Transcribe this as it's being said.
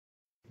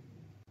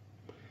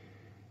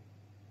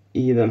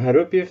I den här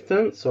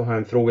uppgiften så har jag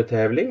en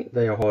frågetävling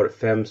där jag har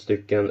 5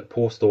 stycken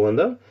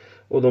påståenden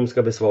och de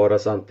ska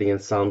besvaras antingen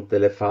sant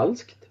eller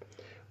falskt.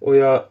 Och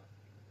jag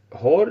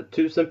har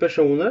 1000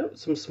 personer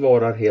som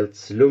svarar helt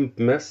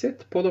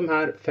slumpmässigt på de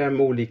här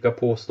 5 olika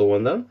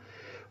påståenden.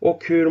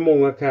 Och hur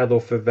många kan jag då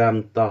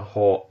förvänta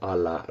ha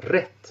alla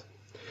rätt?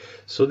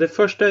 Så det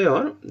första jag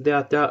gör det är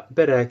att jag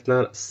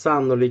beräknar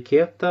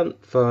sannolikheten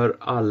för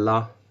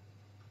alla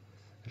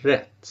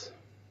rätt.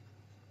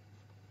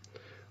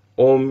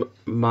 Om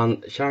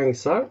man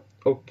chansar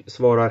och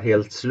svarar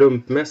helt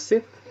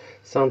slumpmässigt,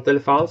 sant eller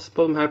falskt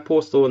på de här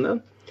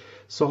påståenden,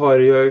 så har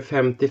jag ju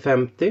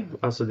 50-50.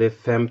 Alltså det är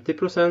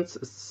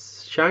 50%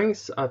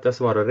 chans att jag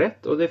svarar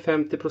rätt och det är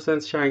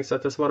 50% chans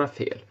att jag svarar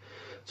fel.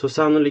 Så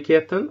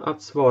sannolikheten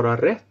att svara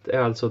rätt är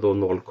alltså då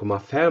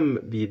 0,5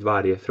 vid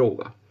varje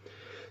fråga.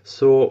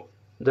 Så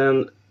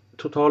den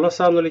totala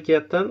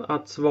sannolikheten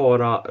att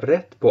svara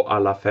rätt på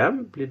alla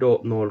 5 blir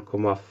då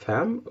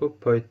 0,5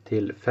 upphöjt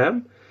till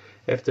 5.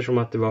 Eftersom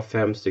att det var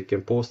 5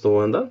 stycken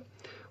påståenden.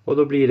 Och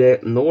då blir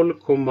det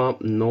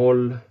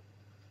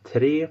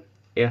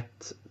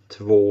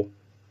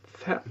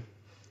 0,03125.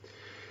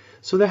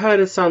 Så det här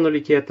är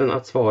sannolikheten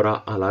att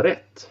svara alla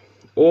rätt.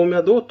 Och om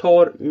jag då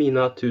tar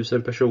mina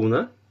 1000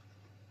 personer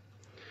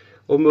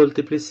och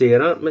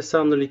multiplicerar med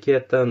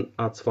sannolikheten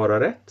att svara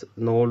rätt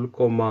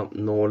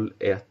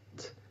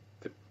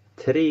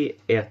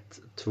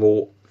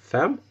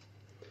 0,013125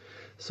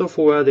 så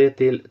får jag det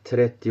till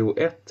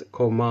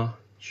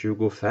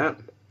 31,25.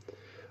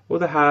 Och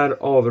det här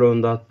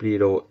avrundat blir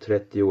då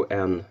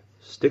 31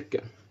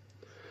 stycken.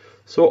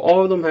 Så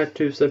av de här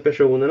 1000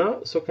 personerna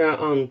så kan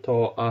jag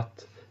anta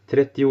att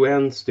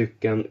 31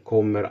 stycken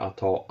kommer att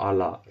ha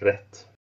alla rätt.